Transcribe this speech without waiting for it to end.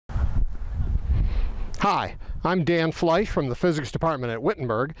Hi, I'm Dan Fleisch from the Physics Department at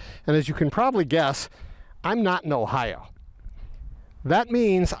Wittenberg, and as you can probably guess, I'm not in Ohio. That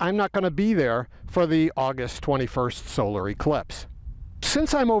means I'm not going to be there for the August 21st solar eclipse.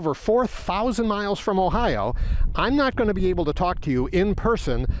 Since I'm over 4,000 miles from Ohio, I'm not going to be able to talk to you in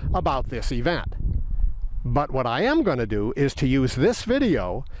person about this event. But what I am going to do is to use this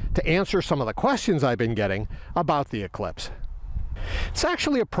video to answer some of the questions I've been getting about the eclipse. It's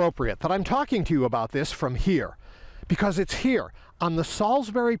actually appropriate that I'm talking to you about this from here, because it's here on the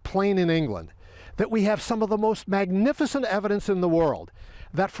Salisbury Plain in England that we have some of the most magnificent evidence in the world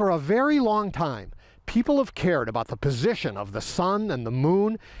that for a very long time people have cared about the position of the sun and the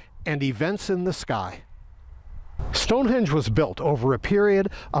moon and events in the sky. Stonehenge was built over a period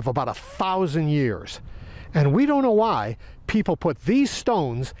of about 1,000 years, and we don't know why people put these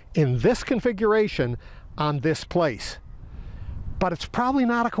stones in this configuration on this place. But it's probably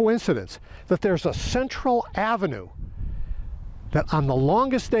not a coincidence that there's a central avenue that on the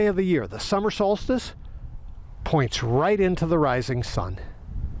longest day of the year, the summer solstice, points right into the rising sun.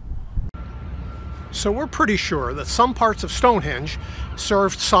 So we're pretty sure that some parts of Stonehenge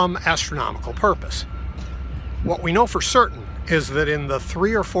served some astronomical purpose. What we know for certain is that in the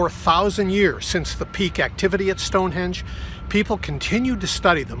 3,000 or 4,000 years since the peak activity at Stonehenge, people continued to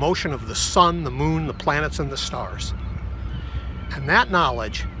study the motion of the sun, the moon, the planets, and the stars. And that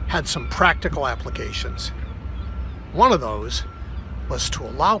knowledge had some practical applications. One of those was to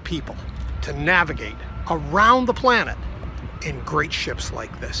allow people to navigate around the planet in great ships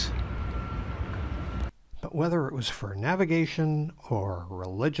like this. But whether it was for navigation or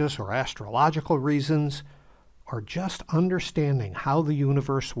religious or astrological reasons, or just understanding how the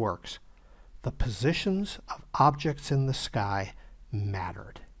universe works, the positions of objects in the sky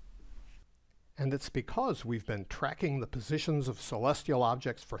mattered. And it's because we've been tracking the positions of celestial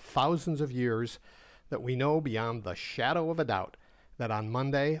objects for thousands of years that we know beyond the shadow of a doubt that on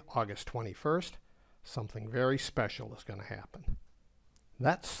Monday, August 21st, something very special is going to happen.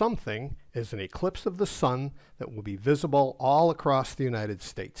 That something is an eclipse of the sun that will be visible all across the United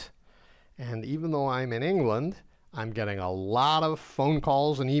States. And even though I'm in England, I'm getting a lot of phone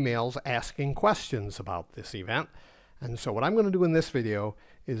calls and emails asking questions about this event. And so what I'm going to do in this video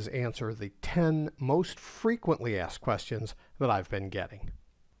is answer the 10 most frequently asked questions that I've been getting.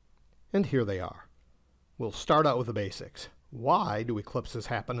 And here they are. We'll start out with the basics. Why do eclipses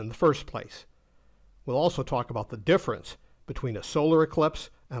happen in the first place? We'll also talk about the difference between a solar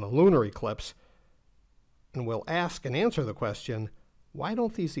eclipse and a lunar eclipse. And we'll ask and answer the question, why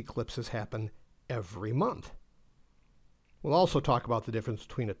don't these eclipses happen every month? We'll also talk about the difference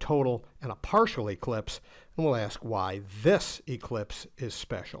between a total and a partial eclipse, and we'll ask why this eclipse is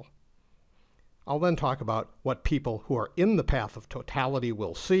special. I'll then talk about what people who are in the path of totality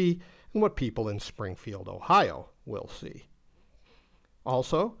will see, and what people in Springfield, Ohio will see.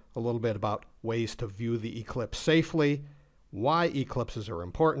 Also, a little bit about ways to view the eclipse safely, why eclipses are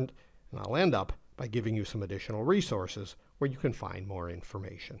important, and I'll end up by giving you some additional resources where you can find more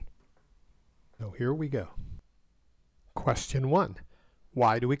information. So here we go. Question 1.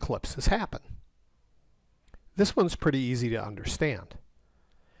 Why do eclipses happen? This one's pretty easy to understand.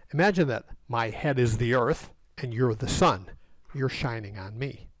 Imagine that my head is the Earth and you're the sun. You're shining on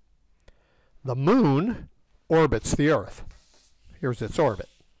me. The moon orbits the Earth. Here's its orbit.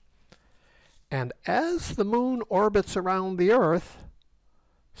 And as the moon orbits around the Earth,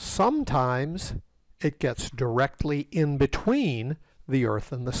 sometimes it gets directly in between the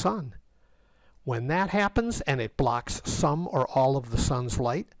Earth and the sun. When that happens and it blocks some or all of the sun's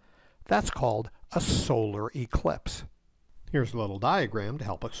light, that's called a solar eclipse. Here's a little diagram to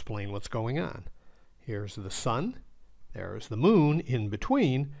help explain what's going on. Here's the sun. There's the moon in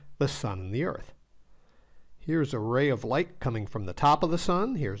between the sun and the Earth. Here's a ray of light coming from the top of the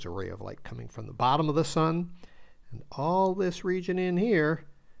sun. Here's a ray of light coming from the bottom of the sun. And all this region in here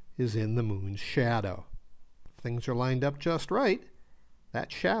is in the moon's shadow. If things are lined up just right, that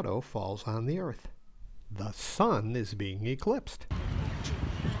shadow falls on the Earth. The sun is being eclipsed.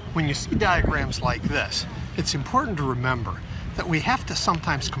 When you see diagrams like this, it's important to remember that we have to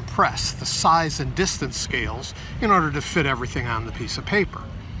sometimes compress the size and distance scales in order to fit everything on the piece of paper.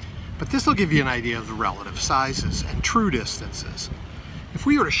 But this will give you an idea of the relative sizes and true distances. If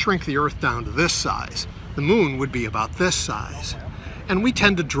we were to shrink the Earth down to this size, the moon would be about this size. And we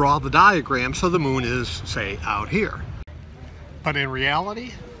tend to draw the diagram so the moon is, say, out here. But in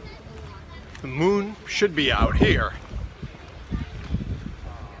reality, the moon should be out here.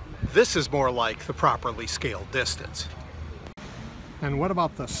 This is more like the properly scaled distance. And what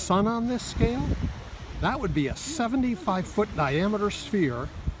about the sun on this scale? That would be a 75-foot diameter sphere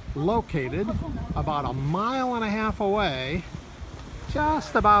located about 1.5 miles away,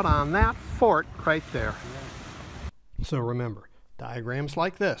 just about on that fort right there. So remember, diagrams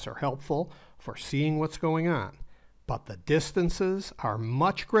like this are helpful for seeing what's going on, but the distances are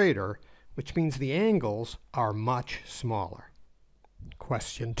much greater, which means the angles are much smaller.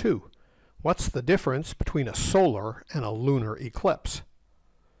 Question 2. What's the difference between a solar and a lunar eclipse?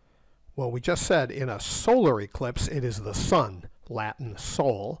 Well, we just said in a solar eclipse it is the sun, Latin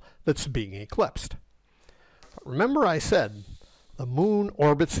sol, that's being eclipsed. But remember I said the moon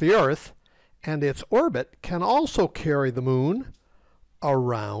orbits the Earth, and its orbit can also carry the moon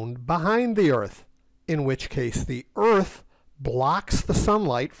around behind the Earth, in which case the Earth blocks the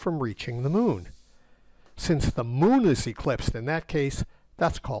sunlight from reaching the moon. Since the moon is eclipsed in that case,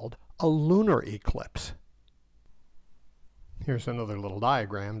 that's called a lunar eclipse. Here's another little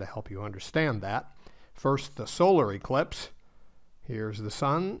diagram to help you understand that. First, the solar eclipse. Here's the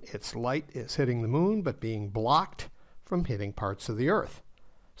sun. Its light is hitting the moon, but being blocked from hitting parts of the Earth.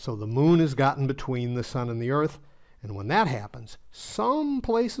 So the moon has gotten between the sun and the Earth, and when that happens, some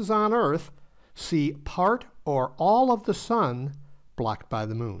places on Earth see part or all of the sun blocked by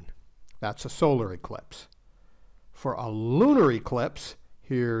the moon. That's a solar eclipse. For a lunar eclipse,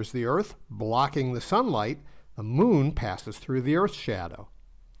 here's the Earth blocking the sunlight. The moon passes through the Earth's shadow.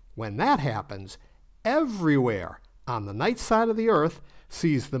 When that happens, everywhere on the night side of the Earth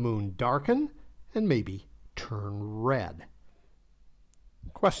sees the moon darken and maybe turn red.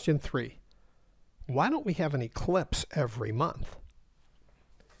 Question 3. Why don't we have an eclipse every month?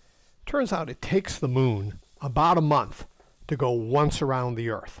 Turns out it takes the moon about a month to go once around the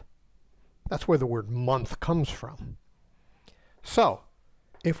Earth. That's where the word month comes from. So,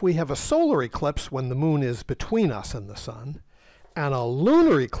 if we have a solar eclipse when the moon is between us and the sun, and a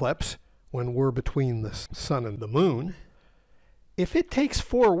lunar eclipse when we're between the sun and the moon, if it takes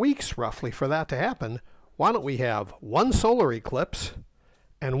 4 weeks roughly for that to happen, why don't we have one solar eclipse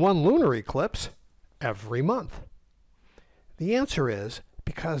and one lunar eclipse every month? The answer is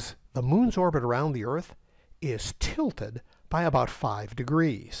because the moon's orbit around the Earth is tilted by about 5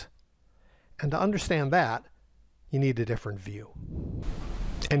 degrees. And to understand that, you need a different view.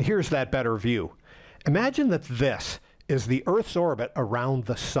 And here's that better view. Imagine that this is the Earth's orbit around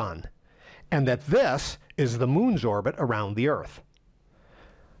the sun, and that this is the moon's orbit around the Earth.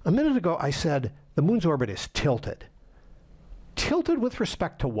 A minute ago I said the moon's orbit is tilted. Tilted with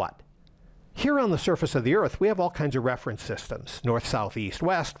respect to what? Here on the surface of the Earth we have all kinds of reference systems, north, south, east,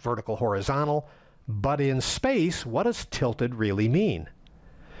 west, vertical, horizontal, but in space what does tilted really mean?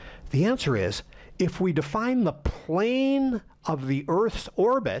 The answer is, if we define the plane of the Earth's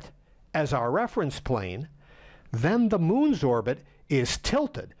orbit as our reference plane, then the moon's orbit is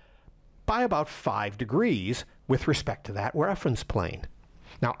tilted by about 5 degrees with respect to that reference plane.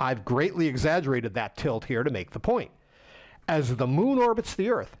 Now, I've greatly exaggerated that tilt here to make the point. As the moon orbits the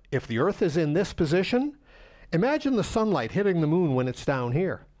Earth, if the Earth is in this position, imagine the sunlight hitting the moon when it's down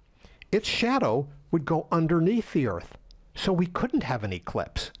here. Its shadow would go underneath the Earth, so we couldn't have an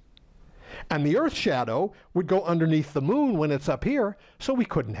eclipse. And the Earth's shadow would go underneath the moon when it's up here, so we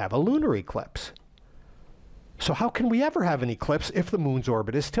couldn't have a lunar eclipse. So how can we ever have an eclipse if the moon's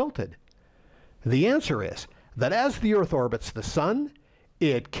orbit is tilted? The answer is that as the Earth orbits the sun,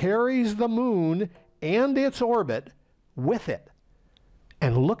 it carries the moon and its orbit with it.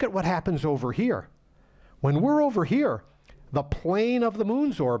 And look at what happens over here. When we're over here, the plane of the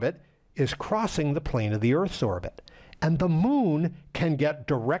moon's orbit is crossing the plane of the Earth's orbit. And the moon can get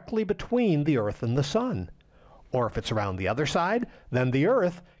directly between the Earth and the sun. Or if it's around the other side, then the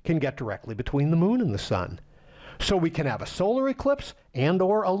Earth can get directly between the moon and the sun. So we can have a solar eclipse and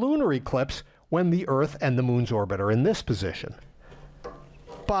or a lunar eclipse when the Earth and the moon's orbit are in this position.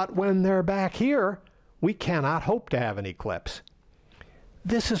 But when they're back here, we cannot hope to have an eclipse.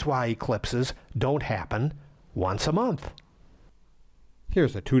 This is why eclipses don't happen once a month.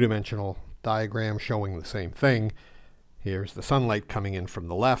 Here's a two-dimensional diagram showing the same thing. Here's the sunlight coming in from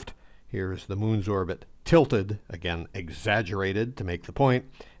the left. Here's the moon's orbit tilted, again exaggerated to make the point,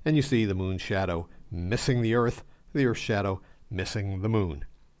 and you see the moon's shadow missing the Earth's shadow missing the moon.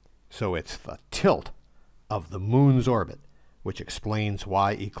 So it's the tilt of the moon's orbit which explains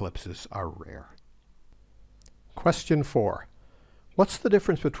why eclipses are rare. Question 4. What's the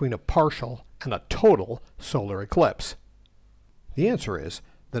difference between a partial and a total solar eclipse? The answer is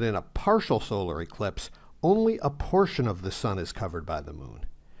that in a partial solar eclipse, only a portion of the sun is covered by the moon,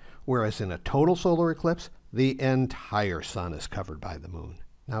 whereas in a total solar eclipse, the entire sun is covered by the moon.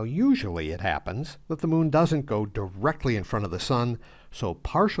 Now, usually it happens that the moon doesn't go directly in front of the sun, so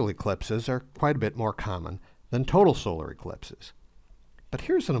partial eclipses are quite a bit more common than total solar eclipses. But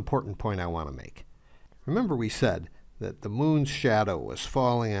here's an important point I want to make. Remember we said that the moon's shadow was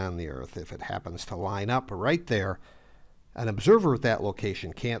falling on the Earth if it happens to line up right there. An observer at that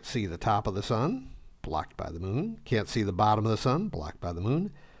location can't see the top of the sun, blocked by the moon, can't see the bottom of the sun, blocked by the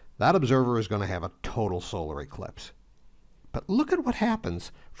moon. That observer is going to have a total solar eclipse. But look at what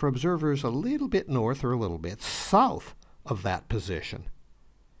happens for observers a little bit north or a little bit south of that position.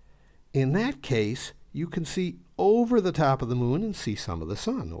 In that case, you can see over the top of the moon and see some of the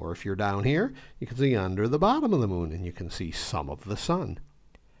sun. Or if you're down here, you can see under the bottom of the moon and you can see some of the sun.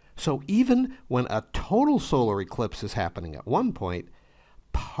 So even when a total solar eclipse is happening at one point,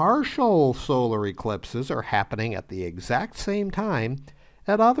 partial solar eclipses are happening at the exact same time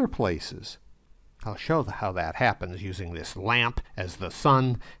at other places. I'll show how that happens using this lamp as the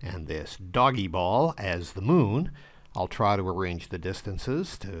sun and this doggy ball as the moon. I'll try to arrange the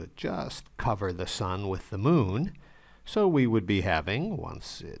distances to just cover the sun with the moon. So we would be having,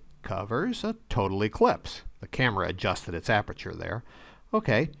 once it covers, a total eclipse. The camera adjusted its aperture there.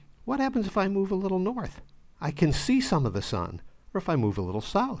 Okay, what happens if I move a little north? I can see some of the sun. Or if I move a little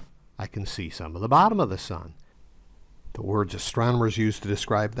south, I can see some of the bottom of the sun. The words astronomers use to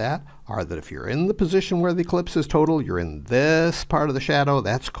describe that are that if you're in the position where the eclipse is total, you're in this part of the shadow,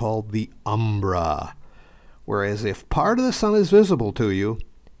 that's called the umbra. Whereas if part of the sun is visible to you,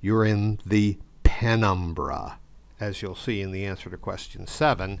 you're in the penumbra. As you'll see in the answer to question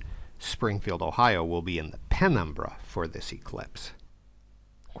 7, Springfield, Ohio will be in the penumbra for this eclipse.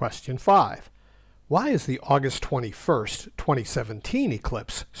 Question 5. Why is the August 21st, 2017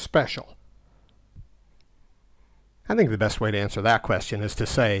 eclipse special? I think the best way to answer that question is to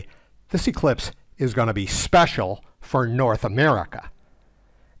say this eclipse is going to be special for North America.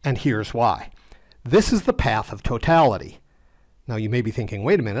 And here's why. This is the path of totality. Now you may be thinking,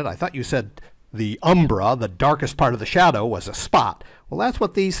 wait a minute, I thought you said the umbra, the darkest part of the shadow, was a spot. Well, that's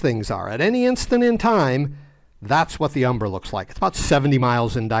what these things are. At any instant in time, that's what the umbra looks like. It's about 70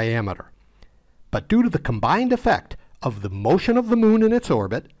 miles in diameter. But due to the combined effect of the motion of the moon in its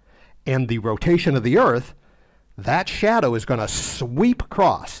orbit and the rotation of the Earth, that shadow is going to sweep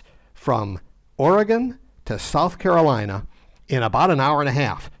across from Oregon to South Carolina in about an hour and a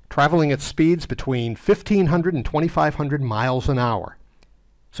half, traveling at speeds between 1,500 and 2,500 miles an hour.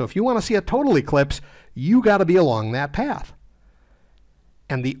 So if you want to see a total eclipse, you got to be along that path.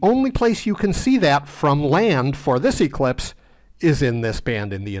 And the only place you can see that from land for this eclipse is in this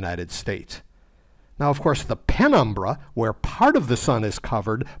band in the United States. Now, of course, the penumbra, where part of the sun is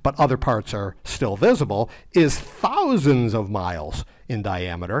covered but other parts are still visible, is thousands of miles in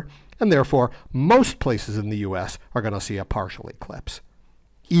diameter, and therefore most places in the U.S. are going to see a partial eclipse.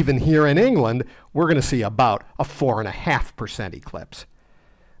 Even here in England, we're going to see about a 4.5% eclipse.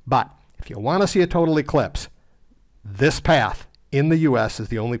 But if you want to see a total eclipse, this path in the U.S. is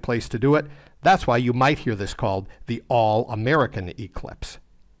the only place to do it. That's why you might hear this called the All-American Eclipse.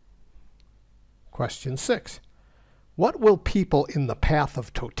 Question 6. What will people in the path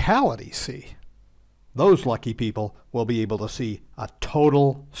of totality see? Those lucky people will be able to see a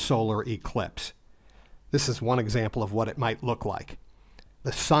total solar eclipse. This is one example of what it might look like.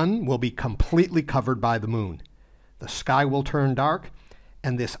 The sun will be completely covered by the moon. The sky will turn dark,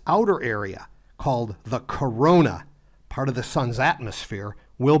 and this outer area, called the corona, part of the sun's atmosphere,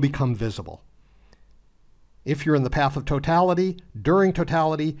 will become visible. If you're in the path of totality, during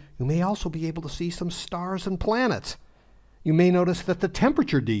totality, you may also be able to see some stars and planets. You may notice that the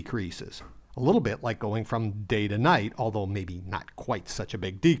temperature decreases, a little bit like going from day to night, although maybe not quite such a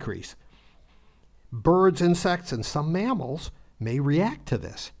big decrease. Birds, insects, and some mammals may react to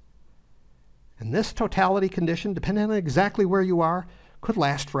this. And this totality condition, depending on exactly where you are, could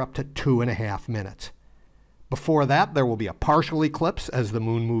last for up to 2.5 minutes. Before that, there will be a partial eclipse as the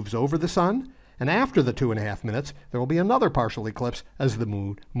moon moves over the sun, and after the 2.5 minutes, there will be another partial eclipse as the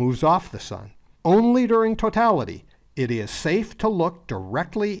moon moves off the sun. Only during totality, it is safe to look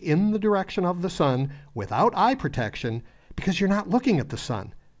directly in the direction of the sun without eye protection because you're not looking at the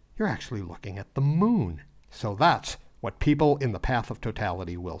sun. You're actually looking at the moon. So that's what people in the path of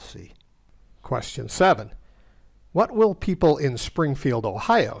totality will see. Question 7. What will people in Springfield,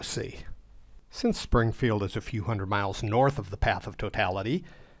 Ohio see? Since Springfield is a few hundred miles north of the path of totality,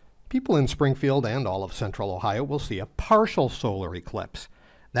 people in Springfield and all of central Ohio will see a partial solar eclipse.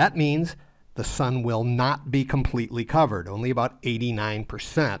 That means the sun will not be completely covered. Only about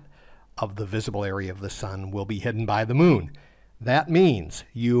 89% of the visible area of the sun will be hidden by the moon. That means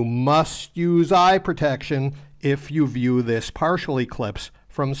you must use eye protection if you view this partial eclipse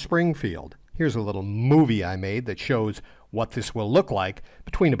from Springfield. Here's a little movie I made that shows what this will look like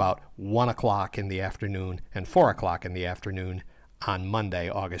between about 1 o'clock in the afternoon and 4 o'clock in the afternoon on Monday,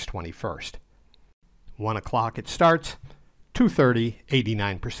 August 21st. 1 o'clock it starts, 2:30,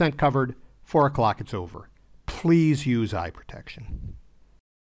 89% covered, 4 o'clock it's over. Please use eye protection.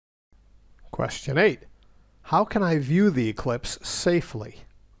 Question 8. How can I view the eclipse safely?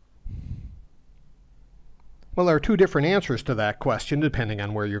 Well, there are two different answers to that question depending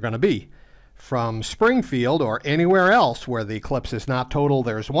on where you're going to be. From Springfield or anywhere else where the eclipse is not total,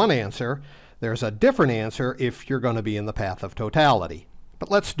 there's one answer. There's a different answer if you're going to be in the path of totality.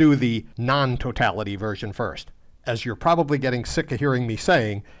 But let's do the non-totality version first. As you're probably getting sick of hearing me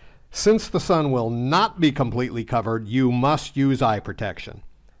saying, since the sun will not be completely covered, you must use eye protection.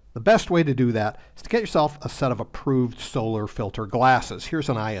 The best way to do that is to get yourself a set of approved solar filter glasses. Here's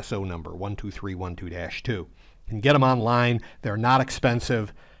an ISO number, 12312-2. You can get them online. They're not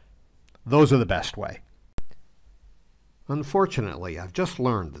expensive. Those are the best way. Unfortunately, I've just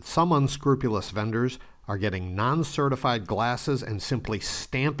learned that some unscrupulous vendors are getting non-certified glasses and simply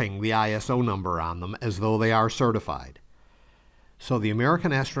stamping the ISO number on them as though they are certified. So the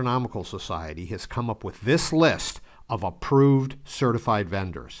American Astronomical Society has come up with this list of approved certified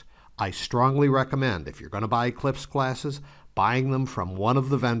vendors. I strongly recommend, if you're going to buy Eclipse glasses, buying them from one of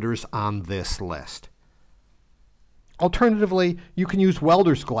the vendors on this list. Alternatively, you can use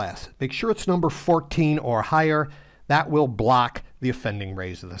welder's glass. Make sure it's number 14 or higher. That will block the offending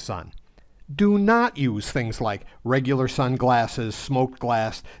rays of the sun. Do not use things like regular sunglasses, smoked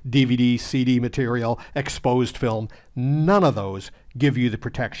glass, DVD, CD material, exposed film. None of those give you the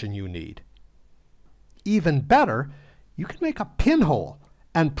protection you need. Even better, you can make a pinhole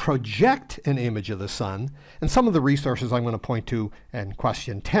and project an image of the sun, and some of the resources I'm going to point to in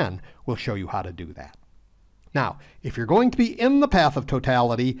question 10 will show you how to do that. Now, if you're going to be in the path of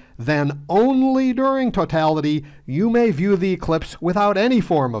totality, then only during totality you may view the eclipse without any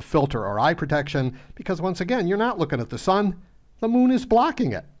form of filter or eye protection, because once again, you're not looking at the sun, the moon is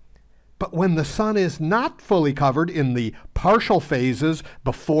blocking it. But when the sun is not fully covered in the partial phases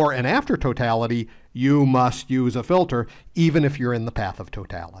before and after totality, you must use a filter, even if you're in the path of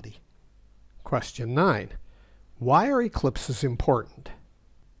totality. Question 9. Why are eclipses important?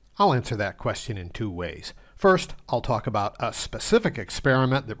 I'll answer that question in two ways. First, I'll talk about a specific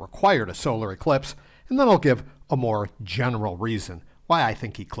experiment that required a solar eclipse, and then I'll give a more general reason why I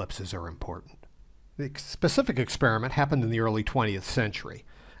think eclipses are important. The specific experiment happened in the early 20th century.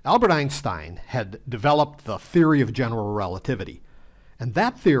 Albert Einstein had developed the theory of general relativity, and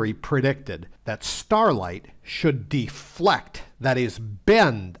that theory predicted that starlight should deflect, that is,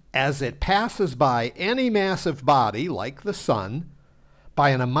 bend as it passes by any massive body like the sun,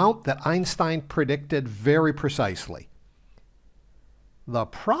 by an amount that Einstein predicted very precisely. The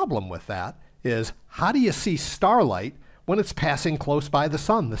problem with that is, how do you see starlight when it's passing close by the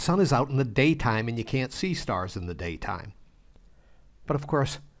sun? The sun is out in the daytime and you can't see stars in the daytime. But of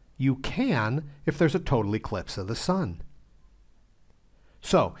course, you can if there's a total eclipse of the sun.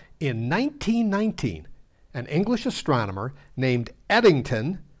 So, in 1919, an English astronomer named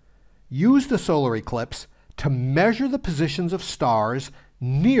Eddington used a solar eclipse to measure the positions of stars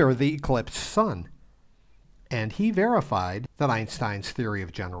near the eclipsed sun. And he verified that Einstein's theory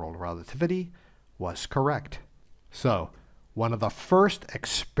of general relativity was correct. So, one of the first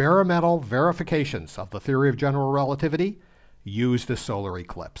experimental verifications of the theory of general relativity used a solar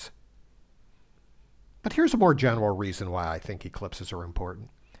eclipse. But here's a more general reason why I think eclipses are important.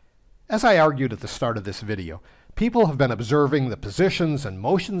 As I argued at the start of this video, people have been observing the positions and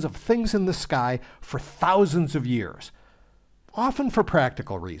motions of things in the sky for thousands of years, often for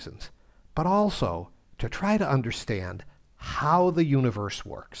practical reasons, but also to try to understand how the universe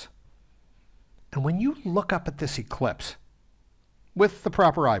works. And when you look up at this eclipse with the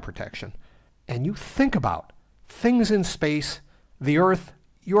proper eye protection, and you think about things in space, the Earth,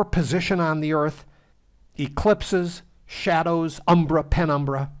 your position on the Earth, eclipses, shadows, umbra,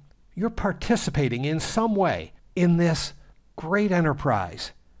 penumbra, you're participating in some way in this great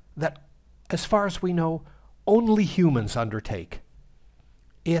enterprise that, as far as we know, only humans undertake.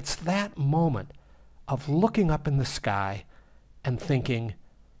 It's that moment of looking up in the sky and thinking,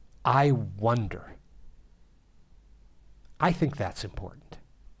 I wonder. I think that's important.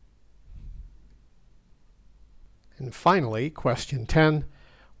 And finally, question 10,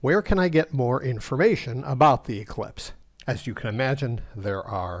 where can I get more information about the eclipse? As you can imagine, there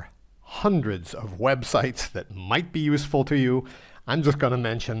are hundreds of websites that might be useful to you. I'm just going to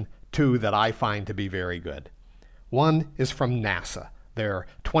mention two that I find to be very good. One is from NASA, their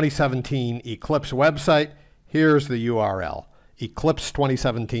 2017 Eclipse website. Here's the URL,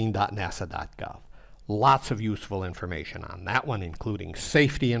 eclipse2017.nasa.gov. Lots of useful information on that one, including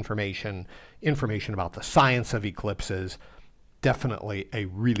safety information, information about the science of eclipses. definitely a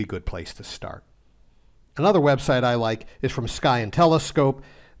really good place to start. Another website I like is from Sky and Telescope.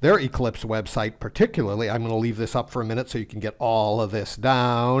 Their Eclipse website particularly, I'm going to leave this up for a minute so you can get all of this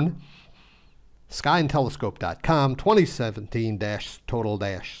down. skyandtelescope.com,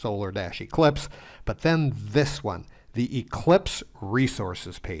 2017-total-solar-eclipse. But then this one, the Eclipse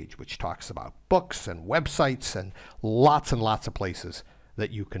resources page, which talks about books and websites and lots of places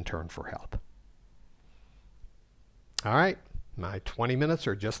that you can turn for help. All right, my 20 minutes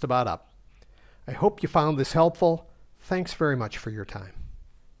are just about up. I hope you found this helpful. Thanks very much for your time.